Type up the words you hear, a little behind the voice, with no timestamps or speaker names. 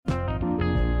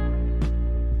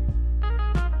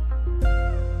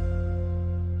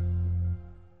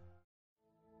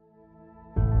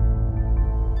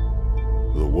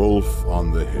wolf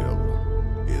on the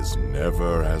hill is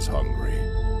never as hungry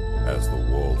as the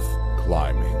wolf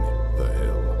climbing the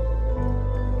hill.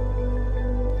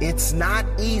 It's not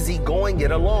easy going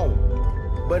it alone,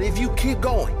 but if you keep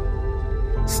going,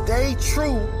 stay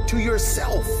true to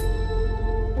yourself,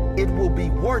 it will be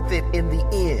worth it in the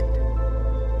end.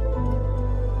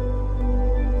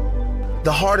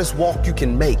 The hardest walk you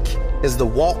can make is the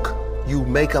walk you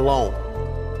make alone.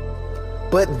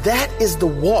 But that is the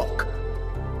walk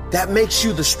that makes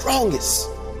you the strongest.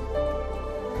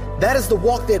 That is the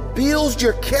walk that builds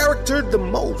your character the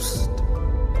most.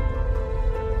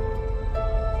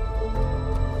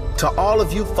 To all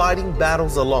of you fighting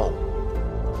battles alone,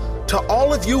 to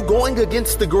all of you going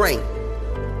against the grain,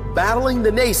 battling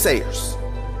the naysayers,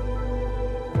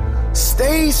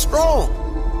 stay strong.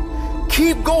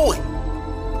 Keep going.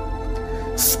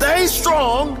 Stay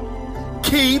strong.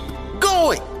 Keep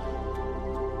going.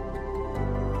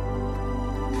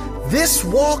 This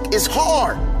walk is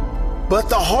hard, but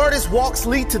the hardest walks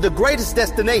lead to the greatest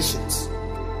destinations.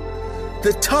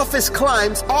 The toughest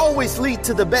climbs always lead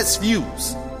to the best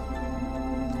views.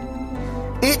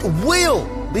 It will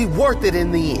be worth it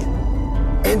in the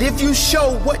end. And if you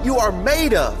show what you are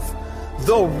made of,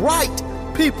 the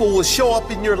right people will show up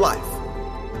in your life.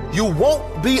 You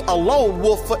won't be a lone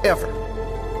wolf forever.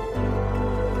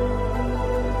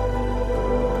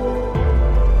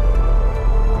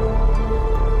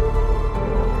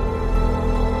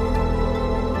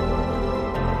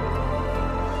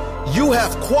 You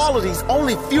have qualities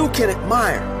only few can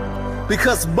admire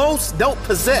because most don't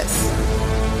possess.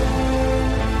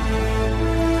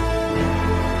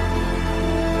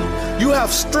 You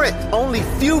have strength only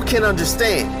few can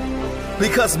understand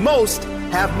because most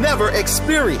have never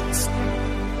experienced.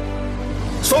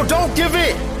 So don't give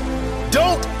in.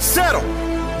 Don't settle.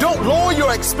 Don't lower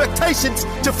your expectations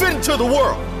to fit into the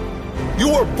world.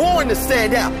 You were born to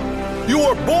stand out. You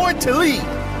were born to lead.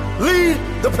 Lead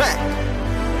the pack.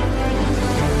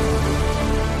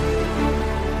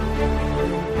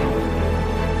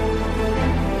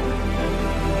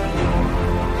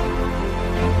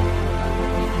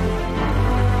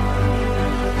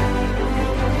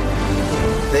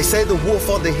 They say the wolf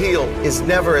on the hill is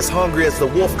never as hungry as the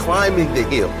wolf climbing the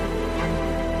hill.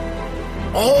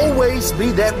 Always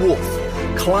be that wolf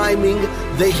climbing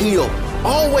the hill.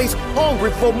 Always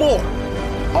hungry for more.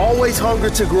 Always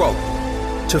hungry to grow,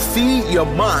 to feed your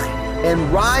mind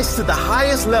and rise to the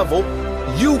highest level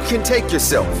you can take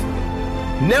yourself.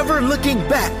 Never looking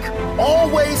back,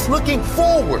 always looking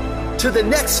forward to the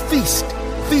next feast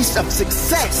of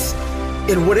success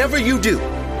in whatever you do.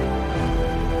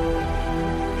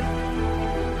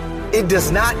 It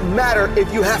does not matter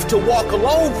if you have to walk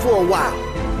alone for a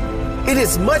while. It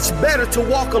is much better to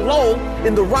walk alone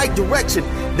in the right direction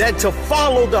than to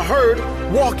follow the herd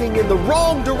walking in the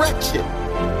wrong direction.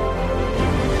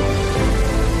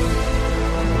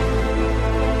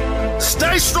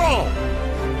 Stay strong.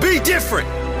 Be different.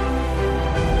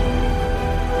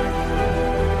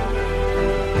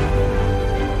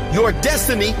 Your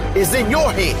destiny is in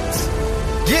your hands.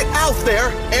 Get out there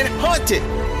and hunt it.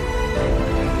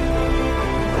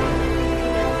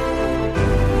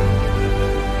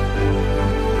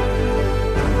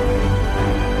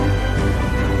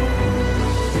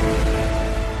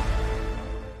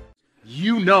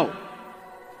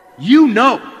 You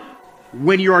know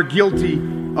when you are guilty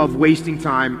of wasting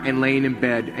time and laying in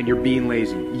bed and you're being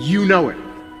lazy. You know it.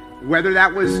 Whether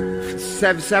that was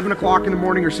 7 o'clock in the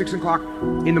morning or 6 o'clock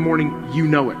in the morning, you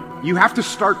know it. You have to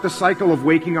start the cycle of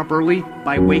waking up early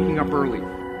by waking up early.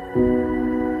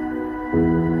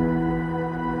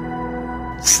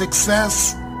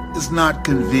 Success is not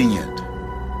convenient.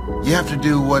 You have to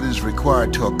do what is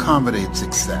required to accommodate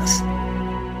success.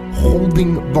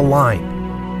 Holding the line,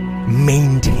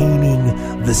 maintaining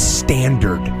the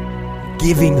standard,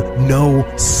 giving no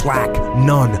slack,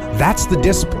 none. That's the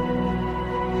discipline.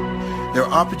 There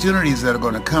are opportunities that are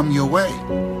going to come your way,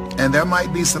 and there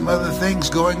might be some other things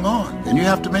going on, and you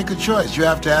have to make a choice. You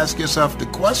have to ask yourself the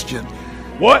question,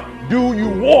 what do you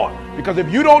want? Because if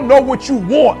you don't know what you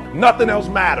want, nothing else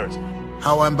matters.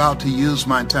 How I'm about to use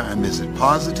my time. Is it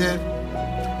positive?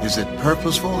 Is it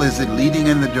purposeful? Is it leading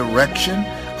in the direction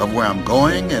of where I'm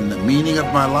going and the meaning of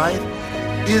my life?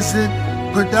 Is it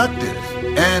productive?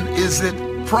 And is it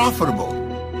profitable?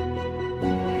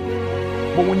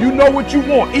 But when you know what you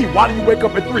want, why do you wake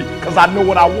up at 3? Because I know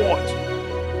what I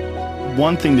want.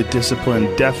 One thing that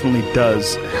discipline definitely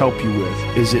does help you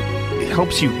with is it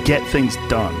helps you get things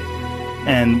done.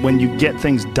 And when you get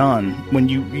things done, when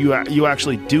you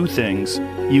actually do things,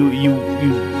 you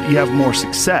have more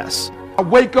success. I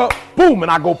wake up, boom, and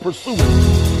I go pursue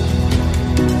it.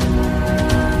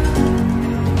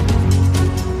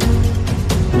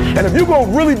 And if you're going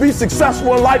to really be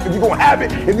successful in life, if you're going to have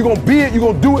it, if you're going to be it, you're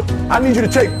going to do it, I need you to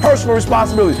take personal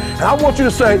responsibility. And I want you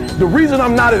to say, the reason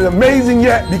I'm not amazing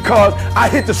yet, because I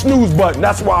hit the snooze button.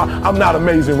 That's why I'm not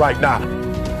amazing right now.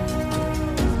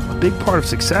 A big part of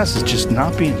success is just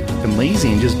not being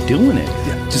lazy and just doing it.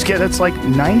 That's like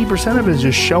 90% of it is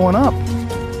just showing up.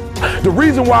 The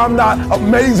reason why I'm not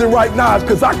amazing right now is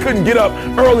because I couldn't get up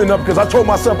early enough because I told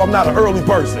myself I'm not an early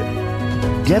person.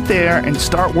 Get there and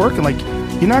start working. Like,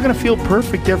 you're not going to feel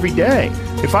perfect every day.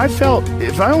 If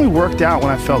I only worked out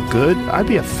when I felt good, I'd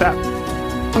be a fat.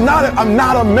 I'm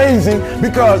not amazing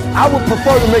because I would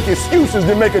prefer to make excuses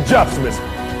than make adjustments.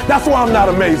 That's why I'm not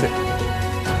amazing.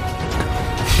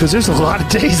 Because there's a lot of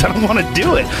days I don't want to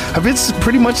do it. I mean, it's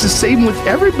pretty much the same with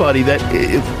everybody that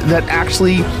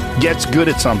actually gets good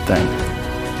at something.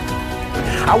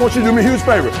 I want you to do me a huge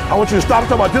favor. I want you to stop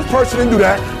talking about this person didn't do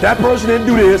that person didn't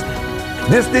do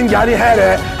this thing, I didn't have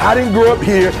that, I didn't grow up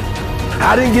here,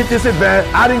 I didn't get this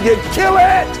advantage, I didn't get, kill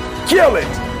it.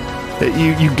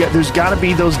 There's got to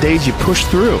be those days you push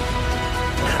through.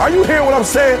 Are you hearing what I'm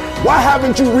saying? Why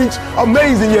haven't you reached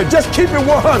amazing yet? Just keep it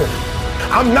 100.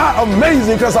 I'm not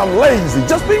amazing because I'm lazy.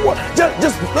 Just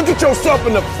look at yourself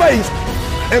in the face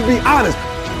and be honest.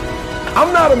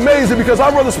 I'm not amazing because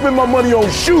I'd rather spend my money on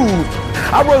shoes.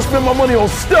 I'd rather spend my money on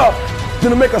stuff than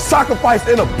to make a sacrifice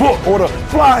in a book or to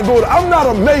fly and go. I'm not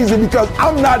amazing because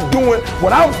I'm not doing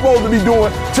what I'm supposed to be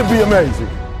doing to be amazing.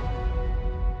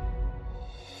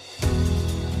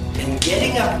 And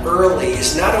getting up early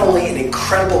is not only an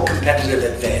incredible competitive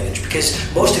advantage because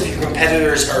most of your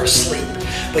competitors are asleep,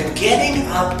 but getting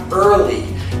up early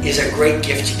is a great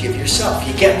gift you give yourself.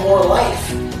 You get more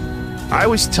life. I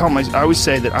always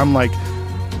say that I'm like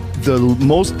the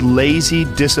most lazy,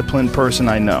 disciplined person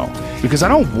I know because I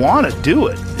don't want to do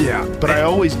it. Yeah. But I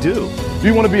always do. Do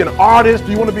you want to be an artist?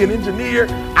 Do you want to be an engineer?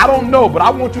 I don't know, but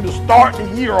I want you to start the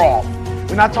year off.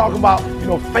 We're not talking about,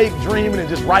 fake dreaming and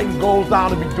just writing goals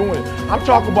down and be doing it. I'm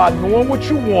talking about knowing what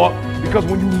you want, because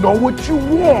when you know what you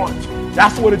want,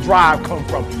 that's where the drive comes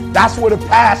from. That's where the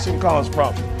passion comes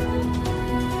from.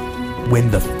 When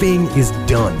the thing is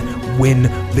done, when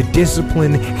the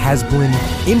discipline has been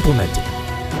implemented,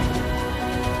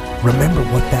 remember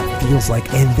what that feels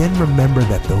like, and then remember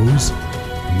that those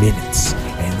minutes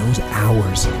and those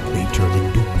hours, they turn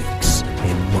into weeks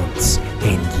and months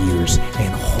and years,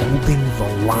 and holding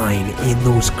the line in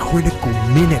those critical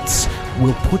minutes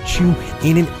will put you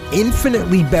in an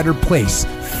infinitely better place,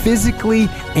 physically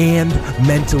and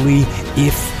mentally,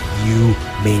 if you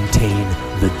maintain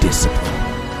the discipline.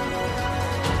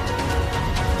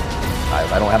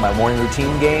 If I don't have my morning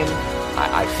routine game,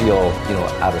 I feel,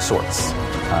 out of sorts.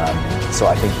 So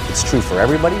I think it's true for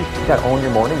everybody. You got to own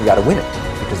your morning. You got to win it,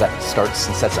 because that starts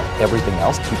and sets up everything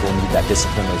else. People need that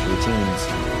discipline, those routines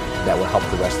that will help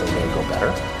the rest of the day go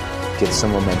better. Get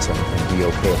some momentum and be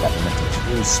okay if that momentum is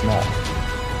really small,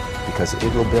 because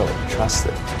it will build. Trust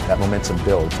it. That momentum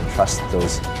builds, and trust that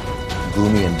those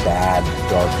gloomy and bad,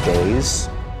 dark days,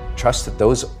 trust that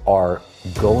those are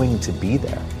going to be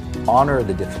there. Honor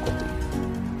the difficulty.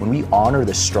 When we honor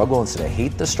the struggle instead of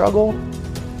hate the struggle,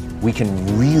 we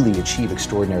can really achieve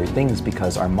extraordinary things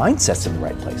because our mindset's in the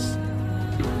right place.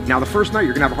 Now, the first night,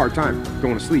 you're gonna have a hard time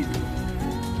going to sleep.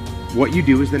 What you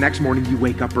do is the next morning, you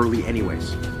wake up early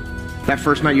anyways. That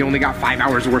first night, you only got 5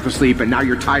 hours worth of sleep, and now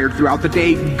you're tired throughout the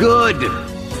day. Good!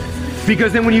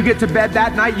 Because then when you get to bed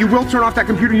that night, you will turn off that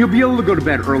computer and you'll be able to go to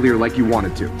bed earlier like you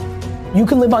wanted to. You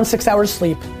can live on 6 hours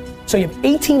sleep. So you have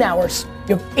 18 hours.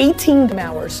 You have 18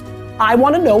 hours. I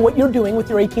want to know what you're doing with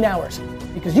your 18 hours.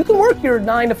 Because you can work your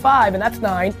 9 to 5, and that's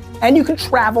 9, and you can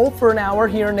travel for an hour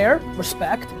here and there.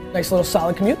 Respect. Nice little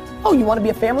solid commute. Oh, you want to be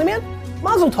a family man?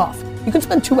 Mazel tov. You can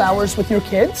spend 2 hours with your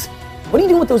kids. What are you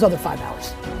doing with those other 5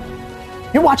 hours?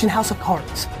 You're watching House of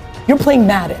Cards. You're playing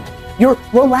Madden. You're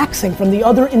relaxing from the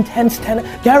other intense 10.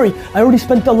 Gary, I already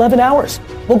spent 11 hours.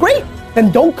 Well, great.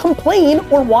 Then don't complain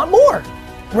or want more.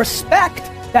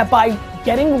 Respect that by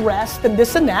getting rest and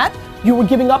this and that, you were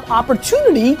giving up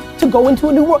opportunity to go into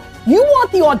a new world. You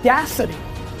want the audacity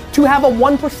to have a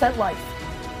 1% life.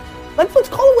 Let's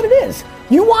call it what it is.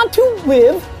 You want to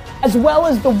live as well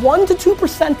as the 1 to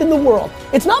 2% in the world.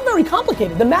 It's not very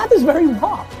complicated. The math is very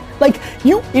raw.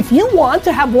 If you want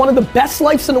to have one of the best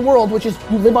lives in the world, which is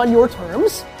you live on your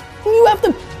terms, you have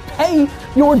to pay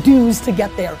your dues to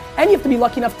get there. And you have to be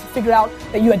lucky enough to figure out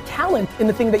that you had talent in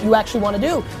the thing that you actually want to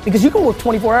do. Because you can work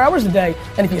 24 hours a day,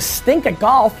 and if you stink at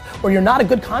golf, or you're not a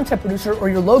good content producer, or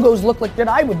your logos look like that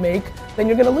I would make, then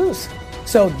you're gonna lose.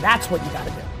 So that's what you gotta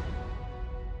do.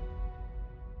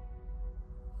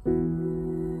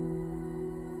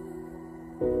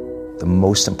 The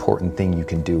most important thing you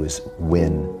can do is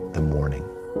win the morning.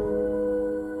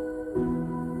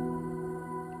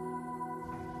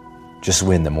 Just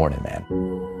win the morning, man.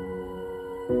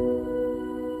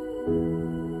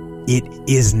 It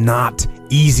is not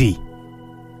easy,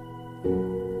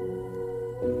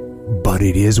 but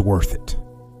it is worth it.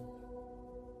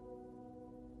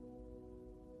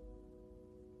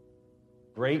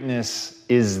 Greatness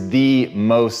is the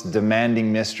most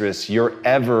demanding mistress you're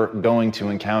ever going to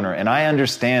encounter. And I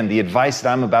understand the advice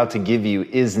that I'm about to give you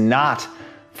is not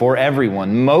for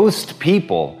everyone. Most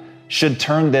people should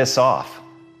turn this off.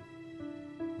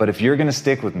 But if you're going to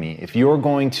stick with me, if you're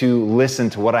going to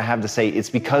listen to what I have to say, it's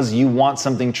because you want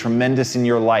something tremendous in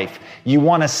your life. You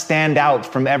want to stand out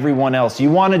from everyone else.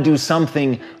 You want to do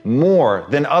something more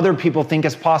than other people think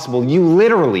is possible. You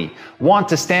literally want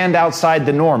to stand outside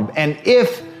the norm. And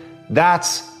if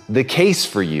that's the case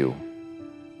for you,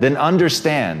 then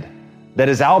understand that,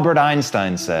 as Albert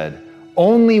Einstein said,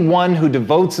 only one who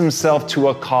devotes himself to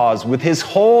a cause with his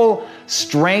whole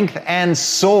strength and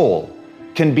soul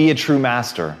can be a true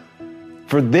master.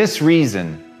 For this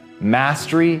reason,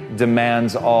 mastery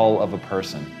demands all of a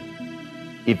person.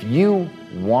 If you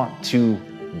want to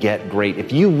get great,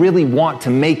 if you really want to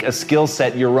make a skill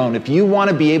set your own, if you want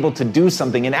to be able to do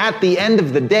something, and at the end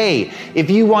of the day, if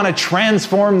you want to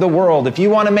transform the world, if you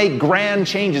want to make grand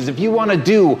changes, if you want to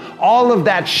do all of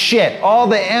that shit, all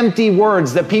the empty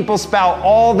words that people spout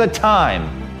all the time,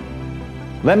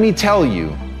 let me tell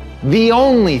you, the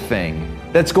only thing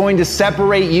that's going to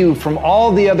separate you from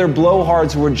all the other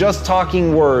blowhards who are just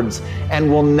talking words and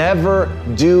will never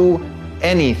do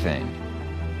anything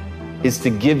is to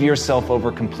give yourself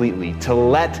over completely, to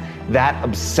let that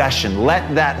obsession,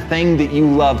 let that thing that you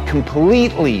love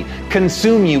completely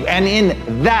consume you. And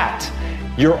in that,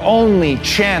 your only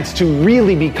chance to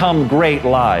really become great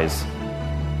lies.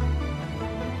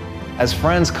 As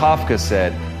Franz Kafka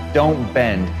said, don't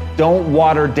bend. Don't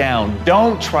water down.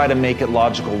 Don't try to make it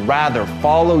logical. Rather,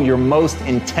 follow your most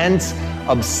intense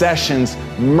obsessions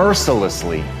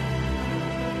mercilessly.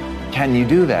 Can you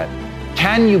do that?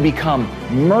 Can you become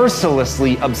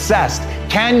mercilessly obsessed?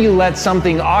 Can you let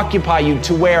something occupy you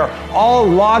to where all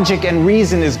logic and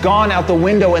reason is gone out the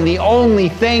window and the only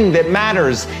thing that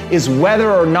matters is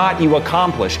whether or not you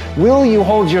accomplish? Will you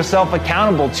hold yourself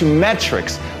accountable to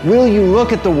metrics? Will you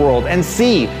look at the world and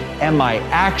see, am I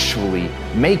actually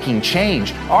making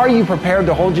change? Are you prepared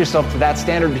to hold yourself to that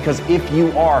standard? Because if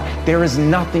you are, there is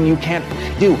nothing you can't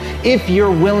do. If you're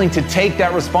willing to take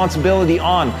that responsibility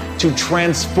on to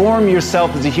transform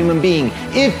yourself as a human being,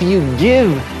 if you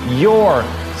give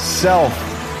yourself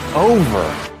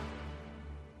over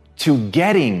to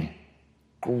getting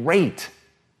great,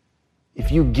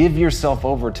 if you give yourself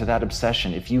over to that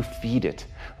obsession, if you feed it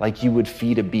like you would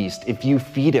feed a beast, if you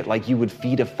feed it like you would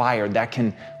feed a fire that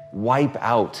can wipe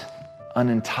out an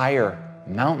entire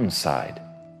mountainside,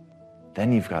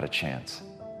 then you've got a chance.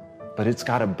 But it's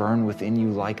got to burn within you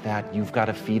like that. You've got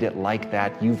to feed it like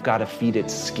that. You've got to feed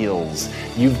it skills.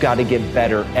 You've got to get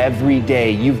better every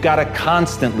day. You've got to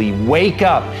constantly wake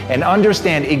up and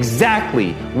understand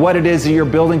exactly what it is that you're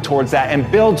building towards that, and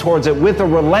build towards it with a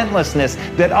relentlessness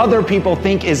that other people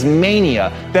think is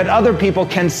mania, that other people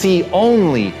can see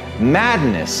only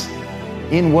madness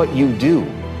in what you do.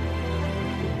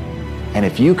 And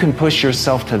if you can push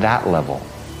yourself to that level,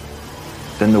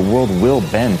 then the world will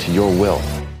bend to your will.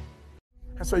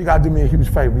 And so you gotta do me a huge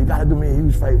favor. You gotta do me a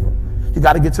huge favor. You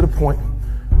gotta get to the point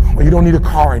where you don't need a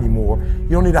car anymore. You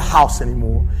don't need a house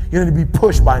anymore. You don't need to be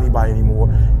pushed by anybody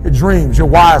anymore. Your dreams, your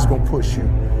wife is gonna push you.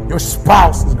 Your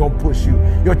spouse is gonna push you.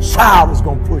 Your child is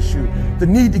gonna push you. The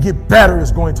need to get better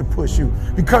is going to push you.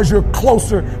 Because you're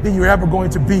closer than you're ever going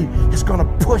to be, it's gonna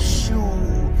push you.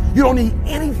 You don't need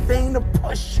anything to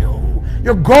push you.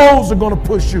 Your goals are going to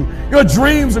push you. Your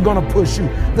dreams are going to push you.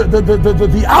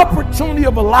 The opportunity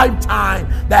of a lifetime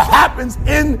that happens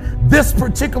in this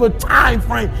particular time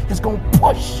frame is going to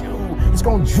push you. It's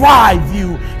going to drive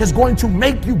you. It's going to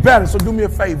make you better. So do me a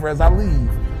favor as I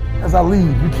leave.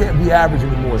 You can't be average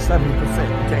anymore. 70%.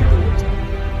 You can't do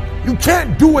it. You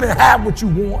can't do it and have what you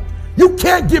want. You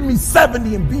can't give me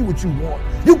 70 and be what you want.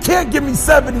 You can't give me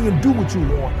 70 and do what you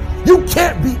want. You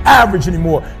can't be average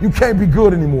anymore. You can't be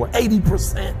good anymore.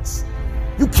 80%.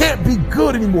 You can't be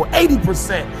good anymore.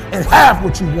 80% and have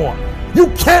what you want. You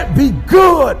can't be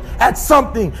good at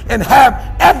something and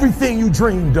have everything you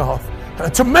dreamed of.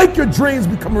 To make your dreams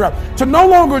become reality. To no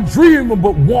longer dream them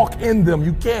but walk in them.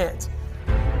 You can't.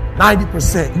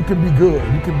 90%. You can be good.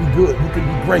 You can be good. You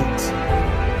can be great.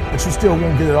 But you still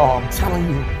won't get it all. I'm telling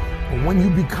you. But when you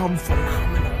become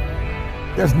phenomenal,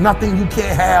 There's nothing you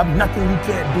can't have, nothing you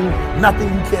can't do, nothing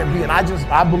you can't be. And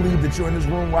I believe that you're in this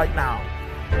room right now.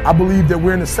 I believe that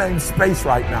we're in the same space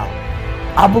right now.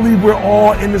 I believe we're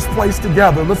all in this place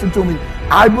together. Listen to me.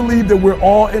 I believe that we're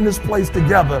all in this place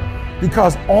together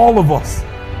because all of us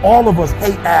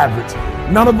hate average.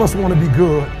 None of us want to be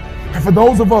good. And for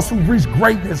those of us who've reached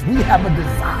greatness, we have a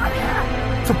desire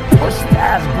to push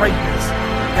past greatness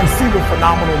and see what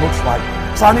phenomenal looks like.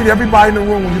 So I need everybody in the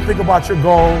room, when you think about your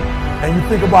goal and you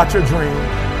think about your dream,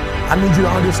 I need you to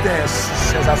understand,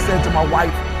 as I said to my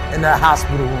wife in that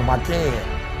hospital room, I can,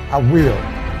 I will,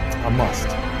 I must.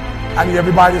 I need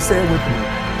everybody to say it with me.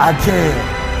 I can,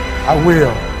 I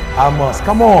will, I must.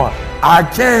 Come on. I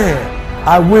can,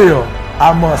 I will,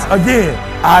 I must. Again,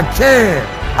 I can,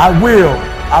 I will,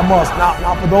 I must.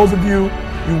 Now for those of you,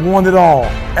 you want it all.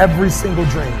 Every single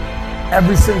dream,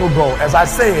 every single goal. As I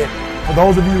say it, for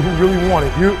those of you who really want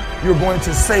it, you're going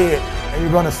to say it, and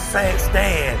you're going to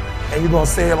stand, and you're going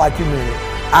to say it like you mean it.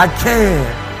 I can,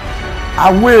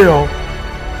 I will,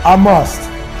 I must.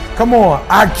 Come on.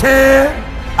 I can,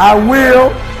 I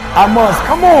will, I must.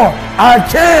 Come on. I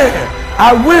can,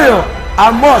 I will,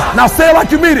 I must. Now say it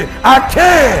like you mean it. I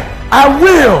can, I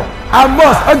will, I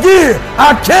must. Again,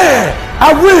 I can,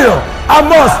 I will, I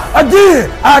must. Again,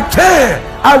 I can,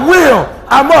 I will,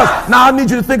 I must. Now I need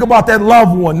you to think about that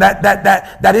loved one,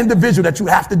 that individual that you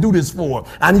have to do this for.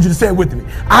 I need you to say it with me.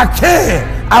 I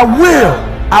can, I will,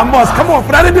 I must. Come on,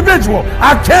 for that individual.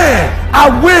 I can, I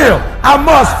will, I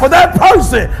must. For that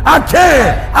person, I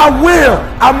can, I will,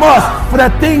 I must. For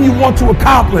that thing you want to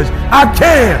accomplish, I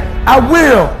can, I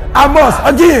will, I must.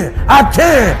 Again, I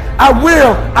can, I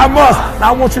will, I must.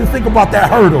 Now I want you to think about that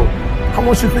hurdle. I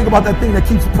want you to think about that thing that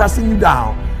keeps pressing you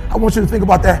down. I want you to think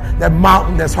about that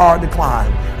mountain that's hard to climb.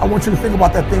 I want you to think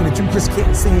about that thing that you just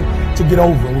can't seem to get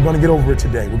over. And we're going to get over it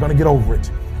today. We're going to get over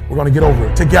it. We're going to get over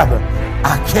it together.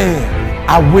 I can,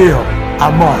 I will,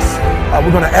 I must.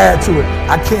 We're going to add to it.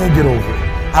 I can get over it.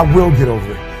 I will get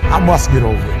over it. I must get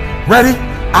over it. Ready?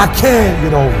 I can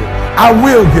get over it. I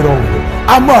will get over it.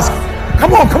 I must.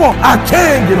 Come on, come on. I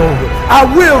can get over it. I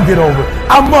will get over it.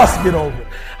 I must get over it.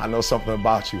 I know something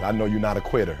about you. I know you're not a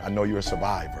quitter. I know you're a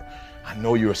survivor. I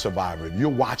know you're a survivor. If you're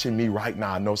watching me right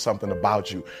now, I know something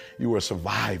about you. You are a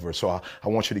survivor. So I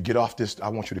want you to get off this. I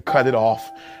want you to cut it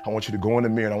off. I want you to go in the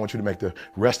mirror and I want you to make the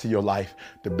rest of your life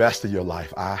the best of your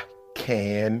life. I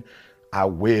can, I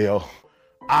will,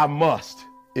 I must.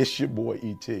 It's your boy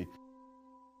E.T.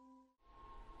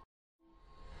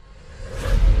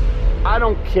 I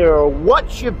don't care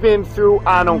what you've been through.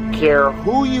 I don't care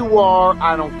who you are.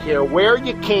 I don't care where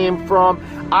you came from.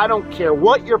 I don't care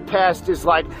what your past is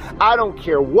like. I don't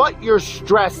care what your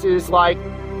stress is like.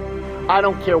 I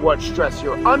don't care what stress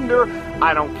you're under.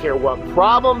 I don't care what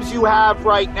problems you have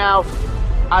right now.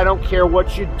 I don't care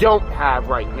what you don't have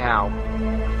right now.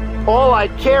 All I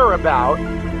care about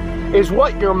is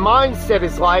what your mindset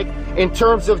is like in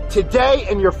terms of today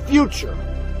and your future.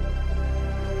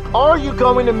 Are you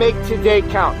going to make today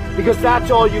count? Because that's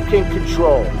all you can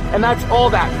control. And that's all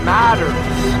that matters.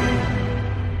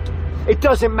 It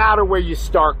doesn't matter where you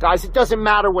start, guys. It doesn't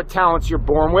matter what talents you're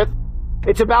born with.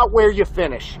 It's about where you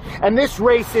finish. And this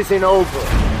race isn't over.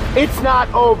 It's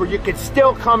not over. You could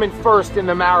still come in first in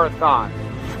the marathon.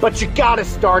 But you gotta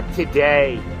start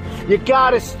today. You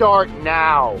gotta start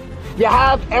now. You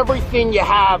have everything you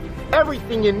have.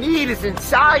 Everything you need is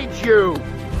inside you.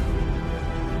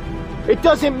 It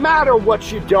doesn't matter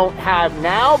what you don't have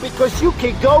now because you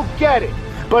can go get it.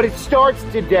 But it starts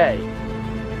today.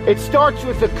 It starts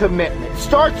with a commitment. It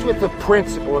starts with a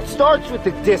principle. It starts with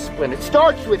a discipline. It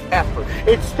starts with effort.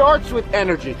 It starts with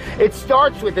energy. It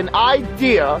starts with an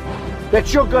idea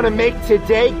that you're going to make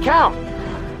today count.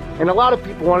 And a lot of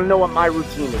people want to know what my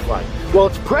routine is like. Well,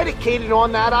 it's predicated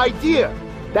on that idea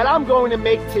that I'm going to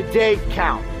make today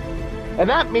count. And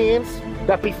that means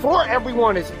that before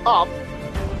everyone is up,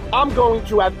 I'm going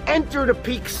to have entered a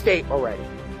peak state already.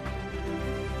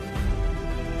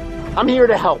 I'm here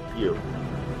to help you.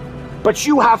 But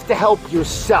you have to help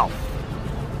yourself.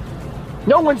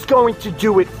 No one's going to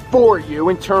do it for you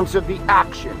in terms of the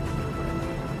action.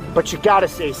 But you gotta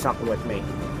say something with me.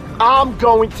 I'm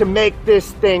going to make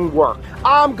this thing work.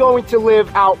 I'm going to live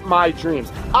out my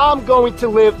dreams. I'm going to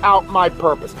live out my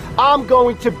purpose. I'm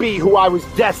going to be who I was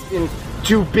destined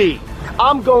to be.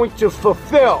 I'm going to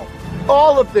fulfill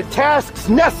all of the tasks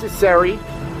necessary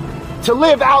to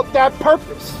live out that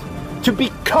purpose, to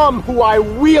become who I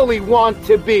really want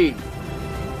to be,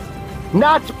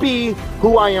 not be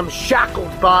who I am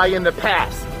shackled by in the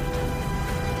past,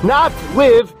 not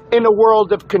live in a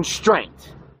world of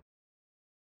constraint.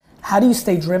 How do you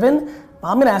stay driven?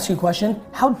 I'm gonna ask you a question.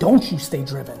 How don't you stay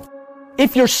driven?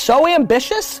 If you're so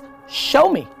ambitious, show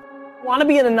me. Want to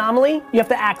be an anomaly? You have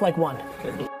to act like one.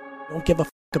 Don't give a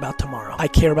about tomorrow. I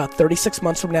care about 36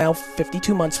 months from now,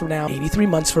 52 months from now, 83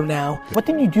 months from now. What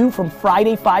did you do from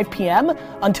Friday 5 p.m.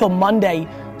 until Monday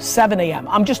 7 a.m.?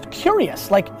 I'm just curious.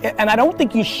 And I don't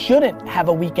think you shouldn't have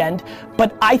a weekend,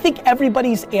 but I think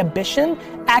everybody's ambition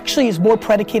actually is more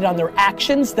predicated on their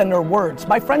actions than their words.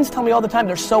 My friends tell me all the time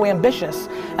they're so ambitious,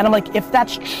 and I'm like, if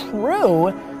that's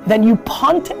true, then you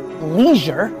punt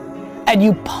leisure and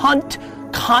you punt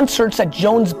concerts at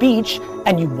Jones Beach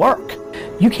and you work.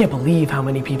 You can't believe how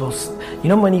many people,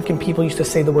 many people used to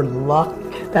say the word luck.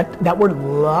 That word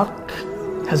luck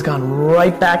has gone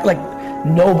right back. Like,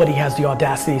 nobody has the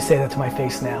audacity to say that to my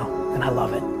face now, and I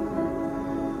love it.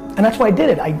 And that's why I did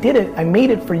it. I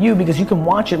made it for you because you can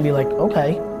watch it and be like,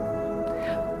 okay.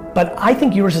 But I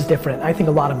think yours is different. I think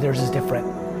a lot of theirs is different.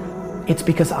 It's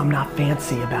because I'm not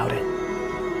fancy about it.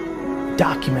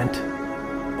 Document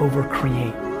over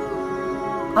create.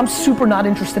 I'm super not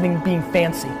interested in being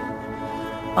fancy.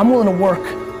 I'm willing to work.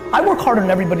 I work harder than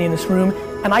everybody in this room,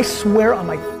 and I swear on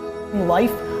my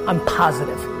life, I'm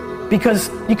positive. Because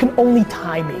you can only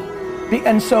tie me.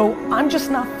 And so I'm just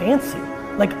not fancy.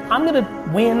 Like, I'm gonna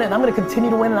win, and I'm gonna continue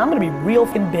to win, and I'm gonna be real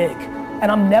fucking big.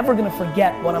 And I'm never gonna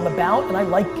forget what I'm about, and I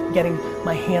like getting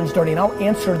my hands dirty, and I'll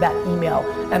answer that email,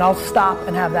 and I'll stop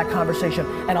and have that conversation,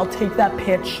 and I'll take that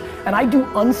pitch, and I do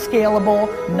unscalable,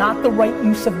 not the right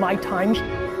use of my time,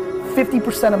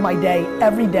 50% of my day,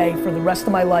 every day for the rest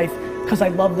of my life, because I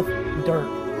love the dirt.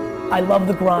 I love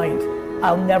the grind.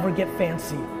 I'll never get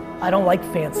fancy. I don't like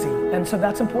fancy, and so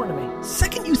that's important to me.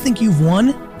 Second you think you've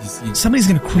won, somebody's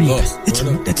gonna creep.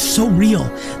 It's so real.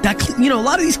 That, a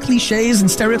lot of these cliches and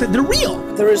stereotypes, they're real.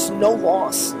 There is no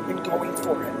loss in going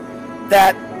for it.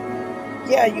 That,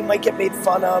 yeah, you might get made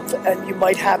fun of, and you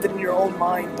might have it in your own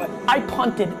mind, but I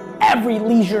punted every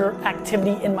leisure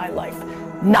activity in my life.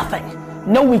 Nothing.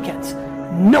 No weekends,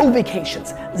 no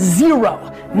vacations, zero,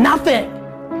 nothing.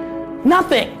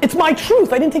 It's my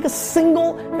truth. I didn't take a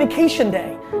single vacation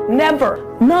day.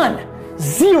 Never, none,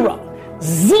 zero.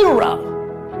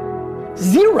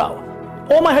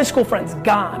 All my high school friends,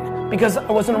 gone, because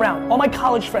I wasn't around. All my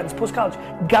college friends, post-college,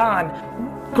 gone.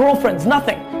 Girlfriends,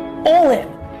 nothing, all in.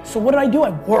 So what did I do? I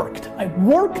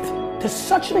worked to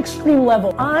such an extreme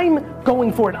level. I'm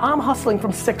going for it. I'm hustling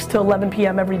from 6 to 11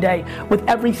 p.m. every day with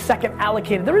every second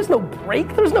allocated. There is no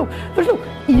break. There's no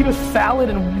eat a salad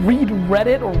and read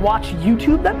Reddit or watch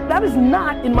YouTube. That is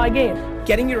not in my game.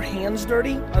 Getting your hands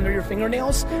dirty under your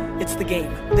fingernails, it's the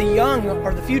game. The young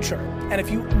are the future. And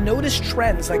if you notice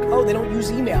trends like, oh, they don't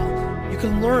use email, you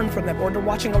can learn from them, or they're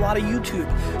watching a lot of YouTube.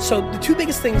 So the two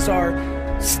biggest things are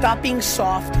stop being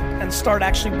soft and start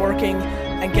actually working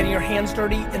and getting your hands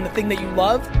dirty in the thing that you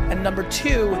love. And number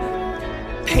two,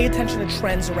 pay attention to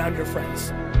trends around your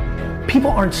friends. People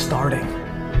aren't starting.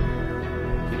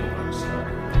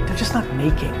 They're just not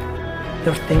making.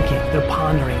 They're thinking, they're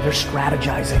pondering, they're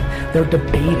strategizing, they're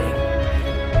debating.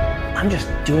 I'm just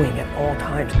doing it all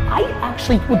times. I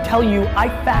actually would tell you, I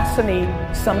fascinate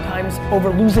sometimes over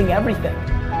losing everything.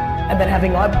 And then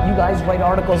having you guys write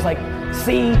articles like,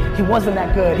 see, he wasn't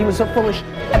that good, he was so foolish,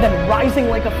 and then rising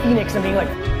like a phoenix and being like,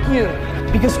 you.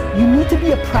 Because you need to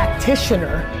be a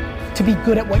practitioner to be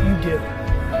good at what you do.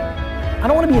 I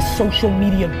don't want to be a social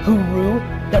media guru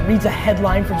that reads a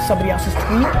headline from somebody else's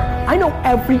tweet. I know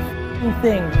every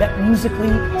thing that Musical.ly,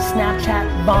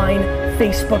 Snapchat, Vine,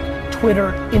 Facebook,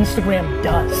 Twitter, Instagram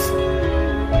does.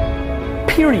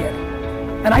 Period.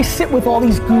 And I sit with all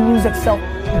these gurus that sell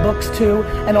books too,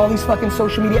 and all these fucking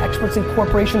social media experts and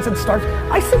corporations and startups.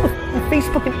 I sit with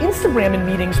Facebook and Instagram in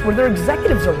meetings where their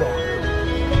executives are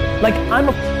wrong. Like, I'm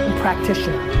a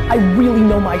practitioner. I really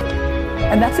know my,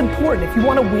 and that's important. If you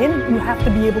want to win, you have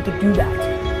to be able to do that.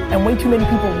 And way too many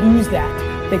people lose that.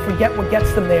 They forget what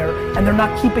gets them there, and they're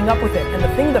not keeping up with it. And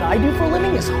the thing that I do for a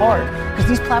living is hard, because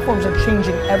these platforms are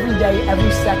changing every day,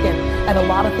 every second, and a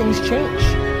lot of things change.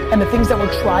 And the things that were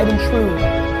tried and true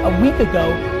a week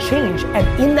ago change. And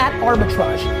in that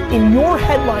arbitrage, in your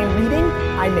headline reading,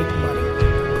 I make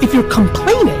money. If you're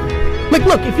complaining, like,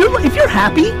 look, if you're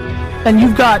happy and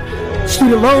you've got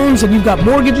student loans and you've got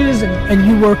mortgages and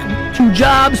you work 2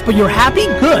 jobs, but you're happy,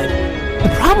 good. The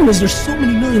problem is there's so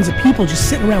many millions of people just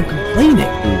sitting around complaining,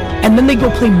 and then they go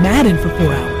play Madden for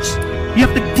 4 hours. You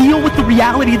have to deal with the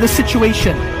reality of the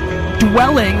situation.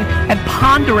 Dwelling and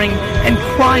pondering and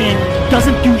crying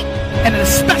doesn't do, and it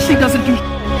especially doesn't do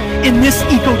in this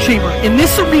echo chamber. In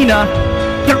this arena,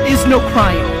 there is no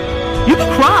crying. You can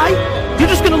cry, you're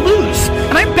just gonna lose.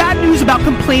 And I have bad news about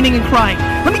complaining and crying.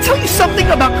 Let me tell you something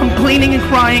about complaining and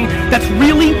crying that's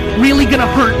really, really gonna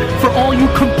hurt for all you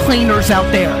complainers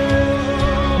out there.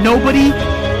 Nobody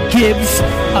gives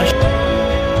a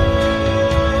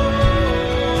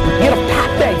You had a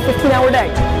packed day, 15-hour day.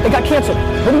 It got canceled.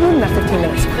 What are you doing in that 15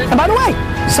 minutes? And by the way,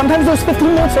 sometimes those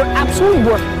 15 minutes are absolutely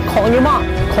worth calling your mom,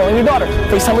 calling your daughter,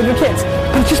 FaceTime with your kids.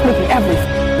 But it's just making every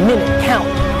minute count.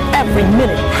 Every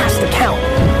minute has to count.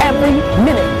 Every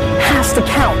minute has to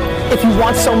count if you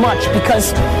want so much,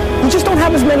 because you just don't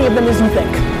have as many of them as you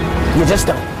think. You just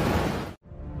don't.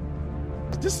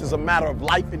 This is a matter of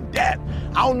life and death.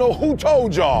 I don't know who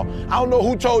told y'all. I don't know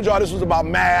who told y'all this was about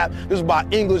math, this was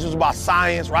about English, this was about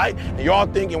science, right? And y'all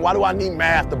thinking, why do I need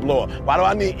math to blow up? Why do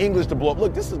I need English to blow up?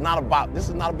 Look, this is not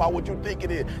about what you think it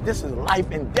is. This is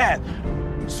life and death.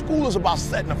 School is about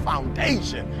setting a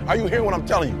foundation. Are you hearing what I'm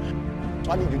telling you?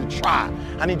 So I need you to try.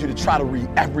 I need you to try to read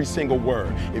every single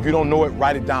word. If you don't know it,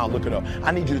 write it down, look it up.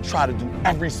 I need you to try to do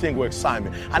every single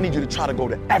assignment. I need you to try to go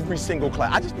to every single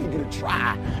class. I just need you to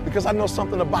try, because I know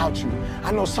something about you.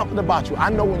 I know something about you.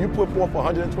 I know when you put forth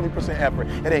 120% effort,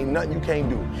 it ain't nothing you can't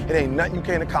do. It ain't nothing you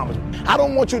can't accomplish. I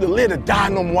don't want you to live to die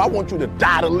no more. I want you to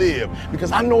die to live,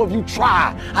 because I know if you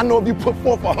try, I know if you put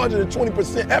forth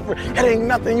 120% effort, it ain't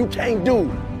nothing you can't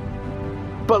do.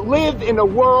 But live in a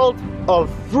world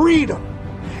of freedom.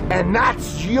 And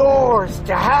that's yours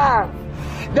to have.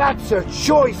 That's a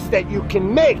choice that you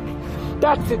can make.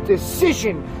 That's a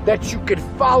decision that you could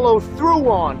follow through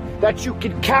on, that you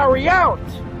could carry out.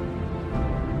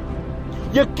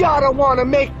 You gotta wanna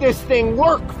make this thing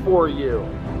work for you.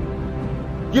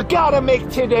 You gotta make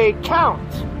today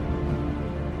count.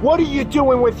 What are you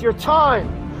doing with your time?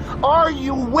 Are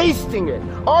you wasting it?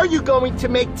 Are you going to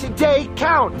make today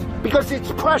count because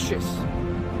it's precious?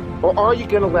 Or are you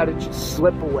going to let it just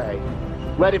slip away?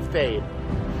 Let it fade.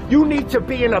 You need to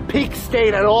be in a peak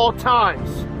state at all times.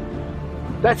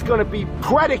 That's going to be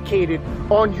predicated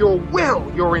on your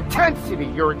will, your intensity,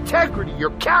 your integrity, your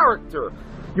character,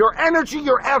 your energy,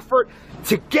 your effort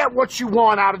to get what you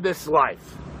want out of this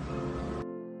life.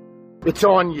 It's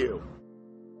on you.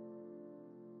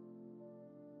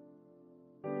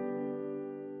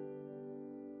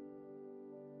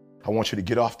 I want you to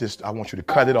get off this. I want you to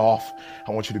cut it off.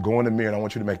 I want you to go in the mirror, and I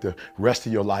want you to make the rest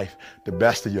of your life the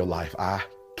best of your life. I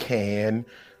can,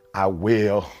 I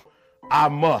will, I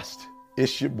must.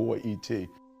 It's your boy, E.T.